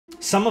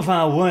Some of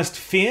our worst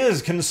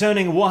fears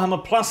concerning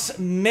Warhammer Plus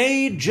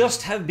may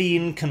just have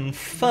been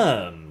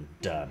confirmed.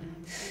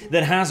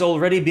 There has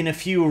already been a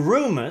few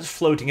rumours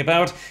floating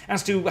about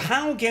as to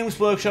how Games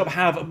Workshop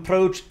have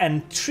approached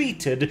and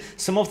treated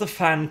some of the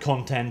fan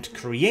content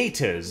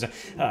creators.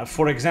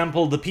 For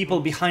example, the people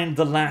behind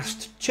the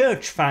Last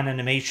Church fan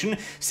animation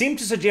seem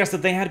to suggest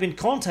that they had been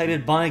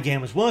contacted by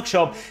Games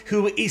Workshop,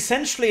 who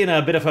essentially in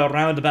a bit of a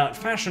roundabout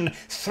fashion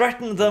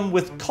threatened them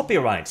with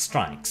copyright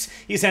strikes,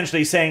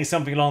 essentially saying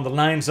something along the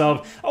lines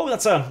of, "Oh,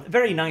 that's a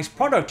very nice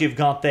product you've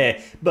got there,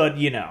 but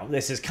you know,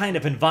 this is kind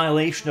of in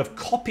violation of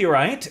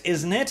copyright,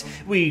 isn't it?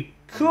 We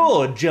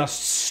could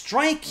just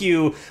strike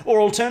you,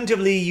 or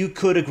alternatively you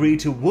could agree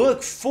to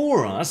work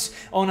for us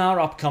on our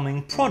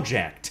upcoming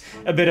project.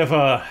 A bit of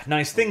a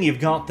nice thing you've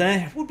got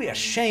there. It would be a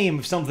shame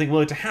if something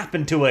were to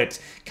happen to it,"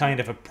 kind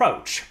of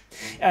approach.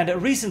 And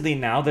recently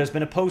now, there's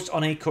been a post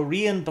on a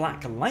Korean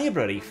Black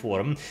Library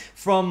forum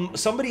from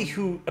somebody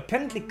who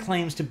apparently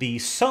claims to be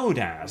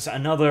Sodaz,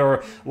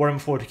 another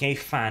Warhammer 40k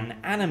fan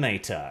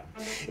animator,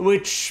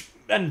 which...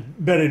 And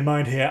bear in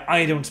mind here,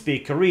 I don't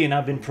speak Korean.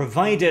 I've been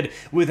provided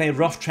with a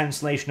rough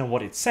translation of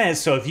what it says,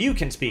 so if you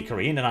can speak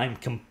Korean and I'm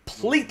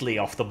completely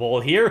off the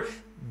ball here,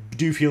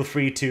 do feel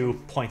free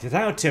to point it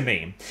out to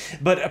me.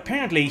 But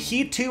apparently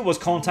he too was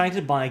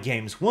contacted by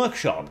Games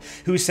Workshop,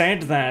 who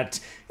said that,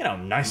 you know,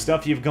 nice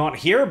stuff you've got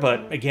here,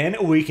 but again,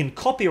 we can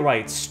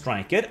copyright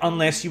strike it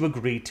unless you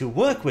agree to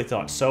work with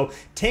us. So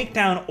take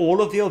down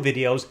all of your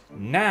videos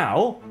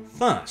now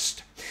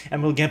first,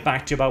 and we'll get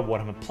back to you about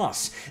Warhammer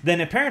Plus.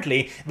 Then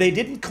apparently they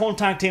didn't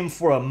contact him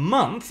for a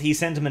month. He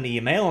sent him an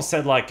email,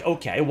 said like,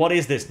 okay, what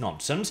is this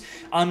nonsense?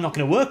 I'm not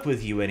going to work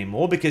with you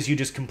anymore because you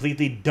just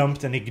completely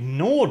dumped and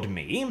ignored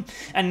me.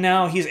 And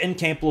now he's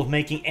incapable of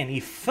making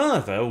any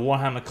further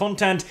Warhammer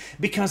content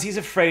because he's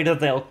afraid that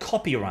they'll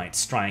copyright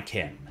strike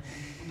him.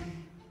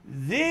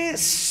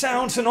 This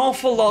sounds an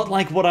awful lot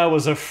like what I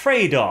was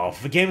afraid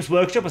of. Games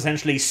Workshop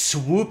essentially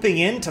swooping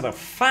into the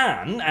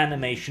fan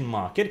animation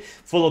market,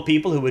 full of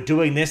people who were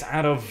doing this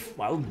out of,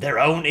 well, their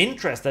own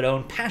interest, their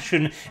own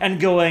passion, and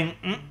going,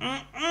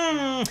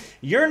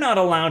 you're not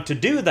allowed to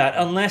do that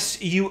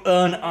unless you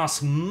earn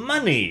us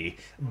money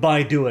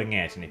by doing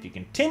it. And if you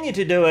continue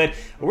to do it,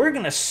 we're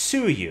gonna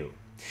sue you.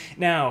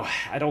 Now,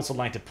 I'd also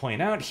like to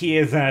point out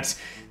here that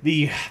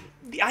the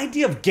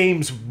idea of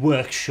Games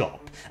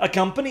Workshop, a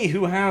company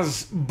who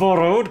has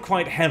borrowed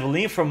quite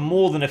heavily from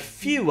more than a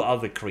few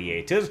other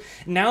creators,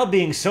 now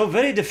being so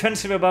very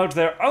defensive about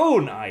their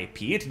own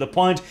IP to the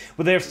point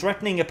where they're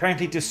threatening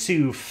apparently to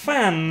sue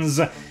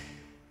fans,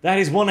 that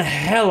is one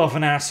hell of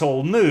an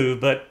asshole move,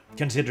 but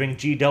considering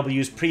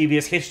GW's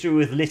previous history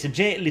with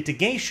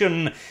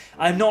litigation,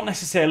 I'm not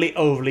necessarily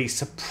overly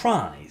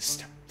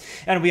surprised.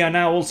 And we are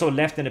now also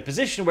left in a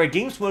position where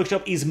Games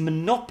Workshop is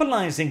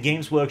monopolizing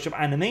Games Workshop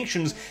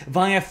animations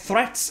via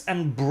threats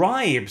and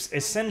bribes,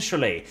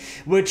 essentially.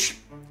 Which,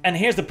 and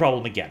here's the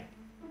problem again.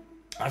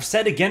 I've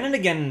said again and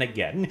again and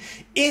again,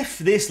 if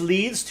this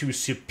leads to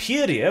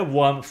superior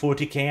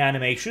 40k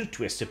animations,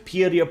 to a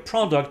superior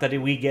product that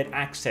we get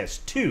access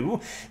to,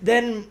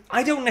 then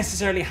I don't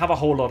necessarily have a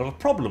whole lot of a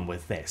problem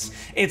with this.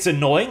 It's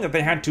annoying that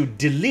they had to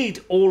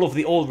delete all of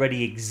the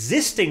already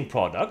existing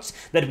products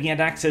that we had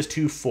access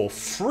to for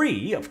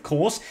free, of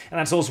course, and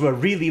that's also a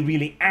really,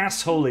 really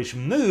asshole-ish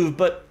move,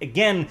 but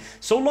again,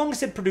 so long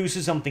as it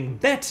produces something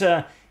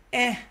better,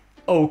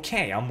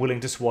 okay, I'm willing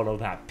to swallow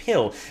that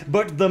pill.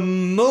 But the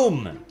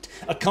moment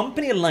a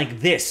company like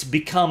this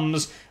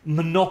becomes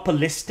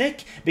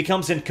monopolistic,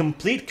 becomes in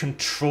complete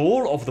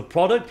control of the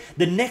product,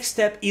 the next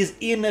step is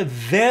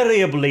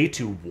invariably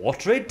to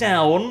water it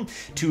down,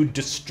 to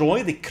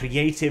destroy the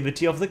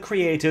creativity of the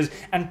creators,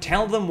 and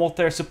tell them what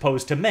they're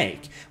supposed to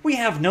make. We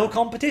have no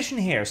competition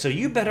here, so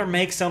you better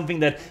make something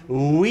that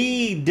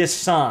we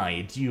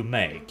decide you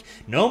make.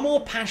 No more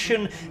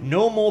passion,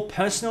 no more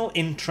personal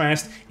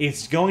interest,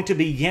 it's going to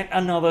be yet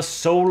another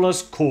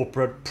soulless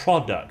corporate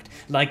product,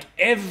 like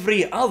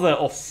every other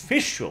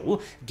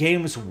official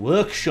Games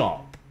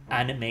Workshop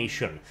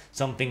animation.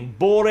 Something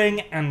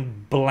boring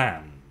and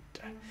bland.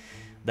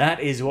 That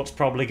is what's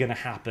probably going to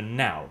happen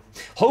now.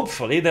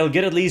 Hopefully they'll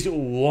get at least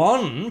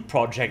one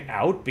project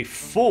out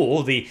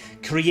before the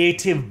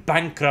creative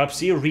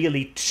bankruptcy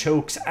really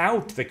chokes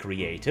out the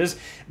creators,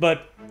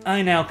 but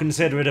I now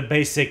consider it a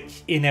basic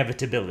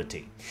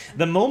inevitability.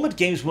 The moment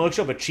Games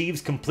Workshop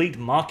achieves complete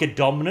market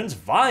dominance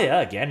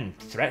via, again,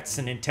 threats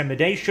and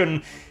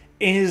intimidation,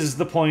 is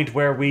the point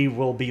where we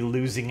will be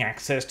losing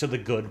access to the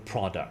good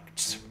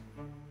products.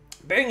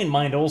 Bearing in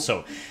mind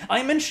also,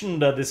 I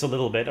mentioned this a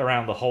little bit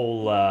around the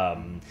whole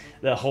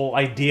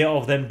idea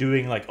of them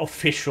doing like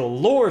official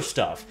lore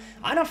stuff.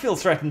 I don't feel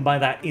threatened by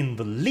that in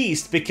the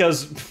least,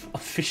 because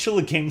official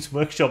Games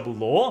Workshop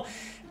lore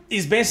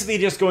is basically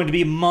just going to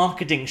be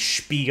marketing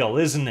spiel,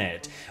 isn't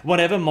it?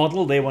 Whatever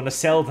model they want to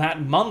sell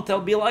that month,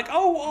 they'll be like,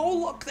 oh,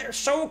 look, they're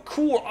so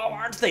cool, oh,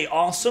 aren't they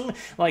awesome?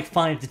 Like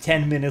 5 to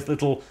 10 minute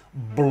little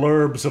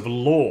blurbs of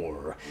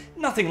lore.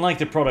 Nothing like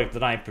the product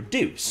that I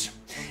produce.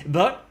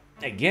 But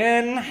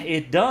again,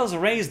 it does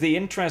raise the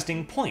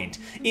interesting point.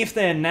 If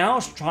they're now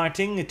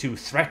starting to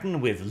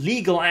threaten with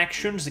legal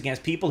actions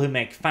against people who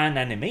make fan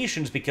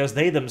animations because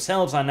they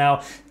themselves are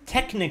now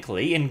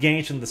technically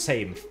engaged in the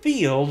same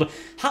field,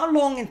 how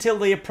long until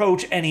they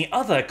approach any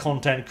other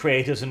content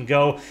creators and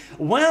go,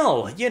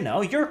 well, you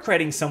know, you're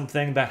creating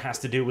something that has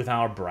to do with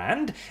our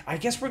brand, I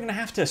guess we're gonna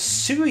have to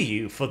sue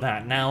you for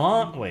that now,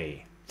 aren't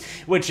we?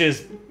 Which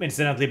is,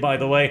 incidentally, by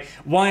the way,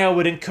 why I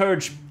would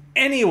encourage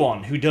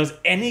anyone who does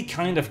any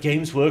kind of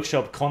Games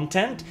Workshop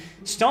content,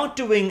 start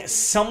doing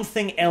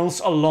something else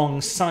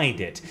alongside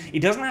it.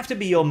 It doesn't have to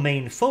be your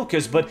main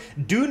focus, but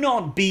do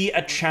not be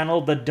a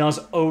channel that does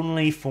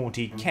only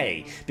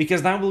 40k,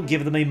 because that will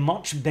give them a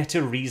much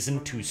better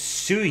reason to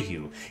sue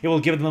you. It will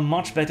give them a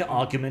much better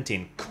argument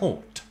in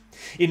court.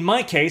 In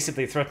my case, if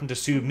they threaten to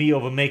sue me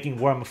over making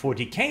Warhammer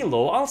 40k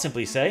lore, I'll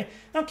simply say,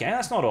 okay,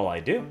 that's not all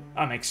I do.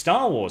 I make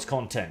Star Wars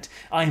content.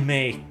 I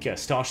make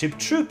Starship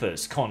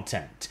Troopers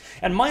content.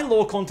 And my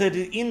lore content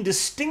is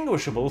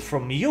indistinguishable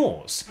from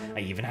yours. I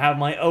even have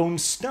my own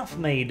stuff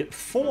made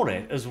for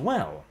it as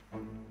well.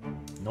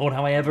 Nor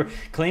how I ever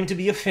claim to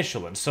be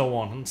official, and so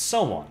on and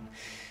so on.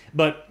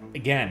 But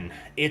again,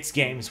 it's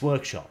Games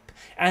Workshop.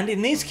 And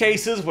in these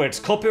cases where it's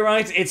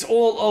copyright, it's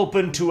all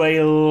open to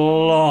a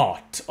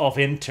lot of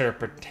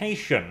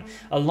interpretation,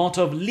 a lot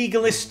of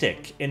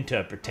legalistic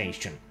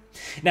interpretation.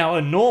 Now,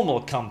 a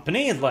normal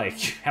company, like,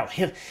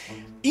 hell,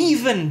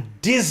 even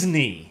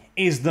Disney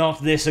is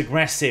not this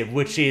aggressive,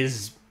 which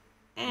is...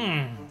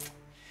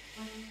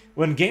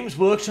 When Games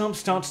Workshop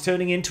starts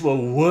turning into a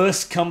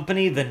worse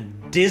company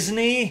than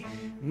Disney,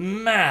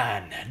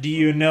 man, do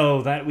you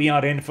know that we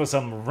are in for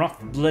some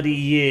rough bloody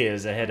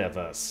years ahead of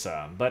us.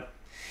 But...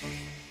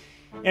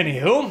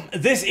 Anywho,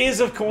 this is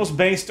of course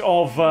based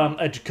off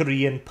a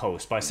Korean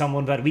post by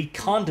someone that we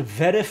can't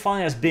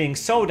verify as being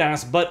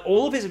Sodas, but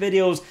all of his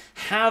videos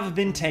have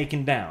been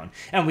taken down.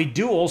 And we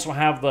do also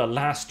have the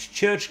Last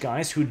Church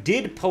guys who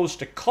did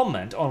post a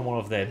comment on one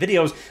of their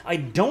videos. I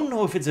don't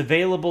know if it's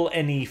available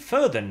any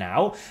further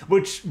now,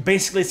 which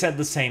basically said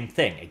the same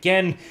thing.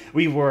 Again,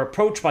 we were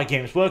approached by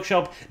Games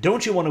Workshop,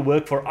 don't you want to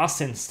work for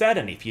us instead?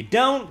 And if you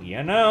don't,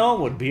 you know,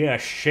 would be a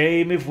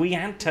shame if we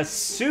had to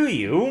sue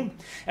you.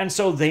 And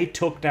so they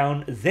took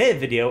down their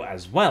video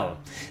as well.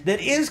 There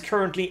is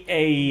currently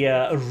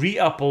a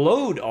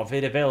re-upload of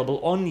it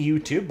available on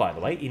YouTube, by the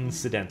way,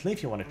 incidentally,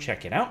 if you want to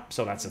check it out,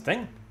 so that's a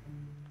thing.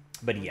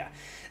 But yeah,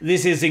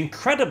 this is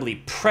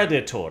incredibly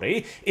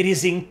predatory, it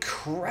is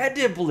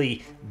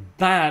incredibly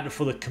bad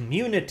for the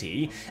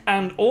community,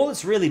 and all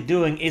it's really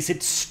doing is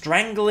it's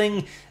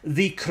strangling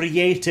the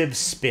creative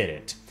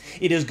spirit.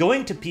 It is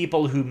going to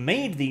people who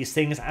made these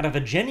things out of a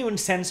genuine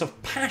sense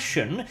of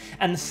passion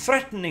and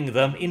threatening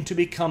them into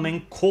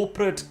becoming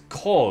corporate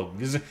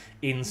cogs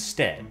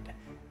instead.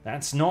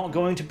 That's not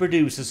going to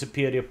produce a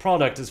superior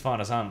product as far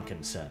as I'm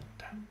concerned.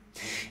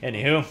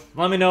 Anywho,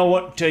 let me know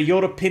what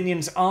your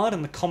opinions are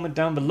in the comment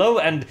down below,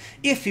 and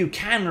if you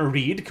can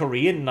read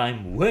Korean and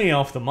I'm way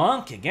off the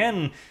mark,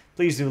 again,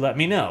 please do let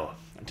me know.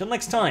 Until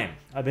next time,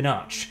 I've been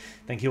Arch.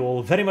 Thank you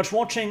all very much for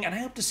watching, and I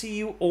hope to see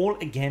you all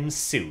again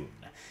soon.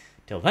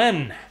 Till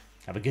then,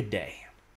 have a good day.